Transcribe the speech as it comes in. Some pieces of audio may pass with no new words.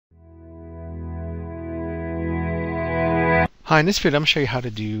Hi, in this video I'm going to show you how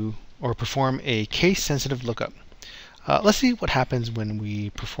to do or perform a case-sensitive lookup. Let's see what happens when we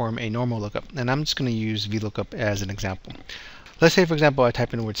perform a normal lookup, and I'm just going to use VLOOKUP as an example. Let's say, for example, I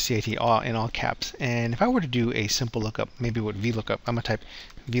type in the word CAT in all caps, and if I were to do a simple lookup, maybe with VLOOKUP, I'm going to type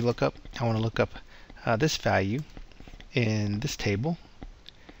VLOOKUP. I want to look up this value in this table,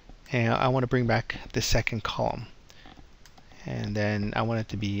 and I want to bring back the second column, and then I want it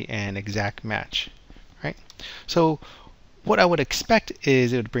to be an exact match, right? So what I would expect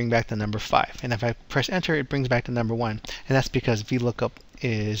is it would bring back the number 5. And if I press enter, it brings back the number 1. And that's because VLOOKUP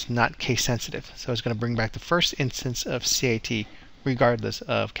is not case sensitive. So it's going to bring back the first instance of CAT regardless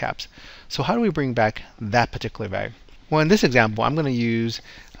of caps. So how do we bring back that particular value? Well, in this example, I'm going to use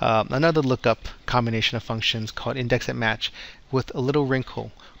another lookup combination of functions called index at match with a little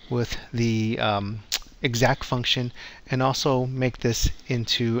wrinkle with the exact function, and also make this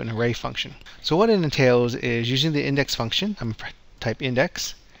into an array function. So what it entails is using the index function. I'm going to type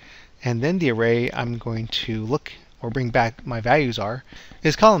index, and then the array I'm going to look or bring back my values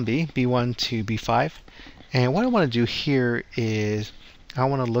is column B, B1 to B5. And what I want to do here is I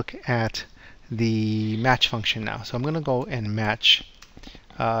want to look at the match function now. So I'm going to go and match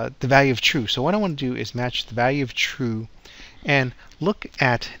the value of true. So what I want to do is match the value of true and look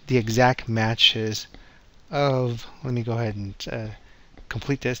at the exact matches of, let me go ahead and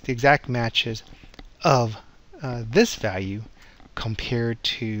complete this, the exact matches of this value compared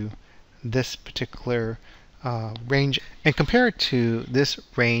to this particular range, and compare it to this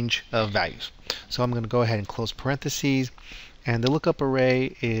range of values. So I'm going to go ahead and close parentheses, and the lookup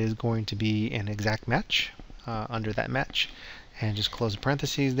array is going to be an exact match under that match, and just close the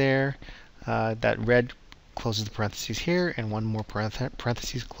parentheses there. That red closes the parentheses here, and one more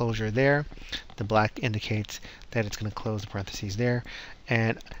parentheses closure there. The black indicates that it's going to close the parentheses there.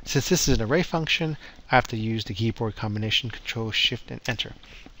 And since this is an array function, I have to use the keyboard combination Control Shift and Enter.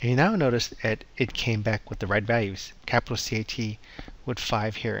 And you now notice that it came back with the right values, capital CAT with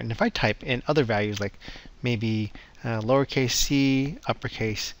 5 here. And if I type in other values like maybe lowercase c,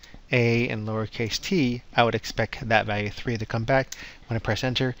 uppercase a, and lowercase t, I would expect that value 3 to come back. When I press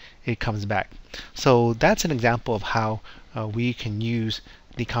enter, it comes back. So that's an example of how we can use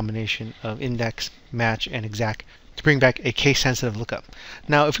the combination of index, match, and exact to bring back a case-sensitive lookup.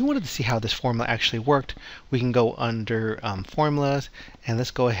 Now, if we wanted to see how this formula actually worked, we can go under formulas, and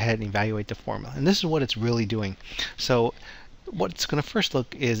let's go ahead and evaluate the formula. And this is what it's really doing. So what it's going to first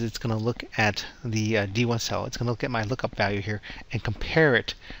look is it's going to look at the D1 cell. It's going to look at my lookup value here and compare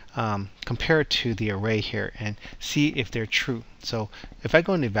it to the array here and see if they're true. So if I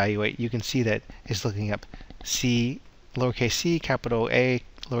go and evaluate, you can see that it's looking up C, lowercase c, capital A,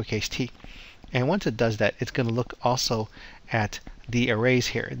 lowercase t. And once it does that, it's going to look also at the arrays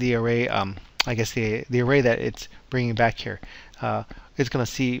here. The array, I guess the array that it's bringing back here. It's going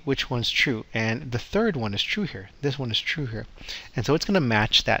to see which one's true, and the third one is true here. This one is true here, and so it's going to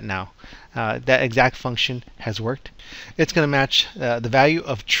match that now. That exact function has worked. It's going to match the value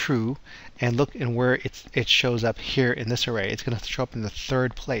of true and look in where it shows up here in this array. It's going to show up in the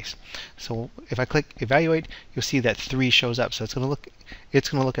third place. So if I click evaluate, you'll see that 3 shows up. So it's going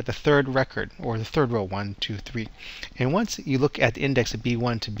to look at the third record, or the third row, 1, 2, 3. And once you look at the index of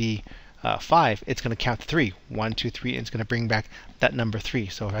B1 to B5, it's going to count 3, 1, 2, 3, and it's going to bring back that number 3.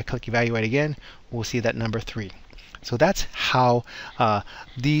 So if I click evaluate again, we'll see that number 3. So that's how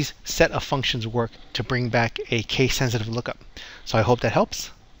these set of functions work to bring back a case-sensitive lookup. So I hope that helps.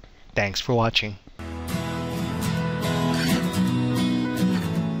 Thanks for watching.